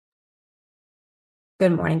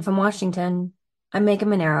Good morning from Washington. I'm Megan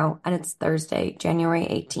Mineiro, and it's Thursday, January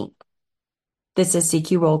 18th. This is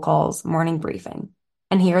CQ Roll Call's morning briefing,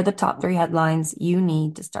 and here are the top three headlines you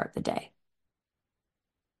need to start the day.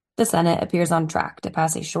 The Senate appears on track to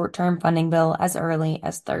pass a short-term funding bill as early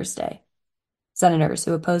as Thursday. Senators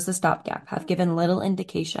who oppose the stopgap have given little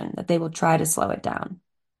indication that they will try to slow it down.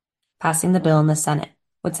 Passing the bill in the Senate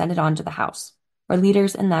would send it on to the House, where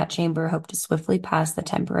leaders in that chamber hope to swiftly pass the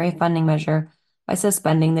temporary funding measure by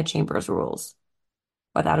suspending the chamber's rules.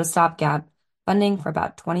 Without a stopgap, funding for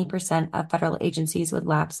about 20% of federal agencies would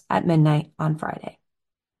lapse at midnight on Friday.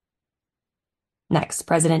 Next,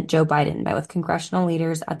 President Joe Biden met with congressional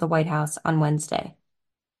leaders at the White House on Wednesday,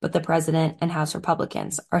 but the president and House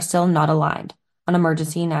Republicans are still not aligned on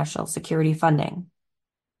emergency national security funding.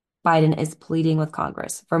 Biden is pleading with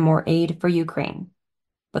Congress for more aid for Ukraine,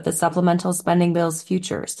 but the supplemental spending bill's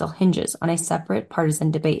future still hinges on a separate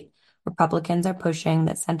partisan debate Republicans are pushing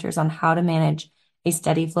that centers on how to manage a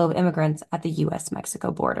steady flow of immigrants at the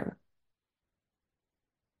U.S.-Mexico border.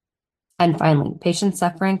 And finally, patients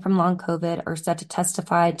suffering from long COVID are set to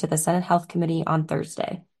testify to the Senate Health Committee on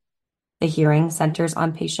Thursday. The hearing centers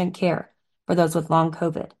on patient care for those with long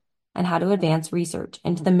COVID and how to advance research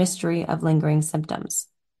into the mystery of lingering symptoms.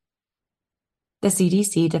 The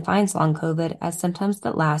CDC defines long COVID as symptoms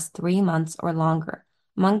that last 3 months or longer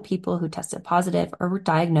among people who tested positive or were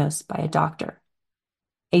diagnosed by a doctor.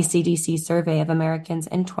 A CDC survey of Americans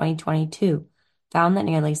in 2022 found that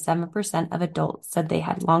nearly 7% of adults said they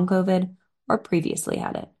had long COVID or previously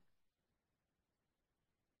had it.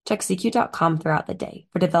 Check CQ.com throughout the day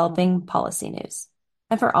for developing policy news.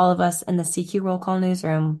 And for all of us in the CQ Roll Call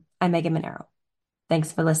newsroom, I'm Megan Mineiro.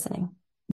 Thanks for listening.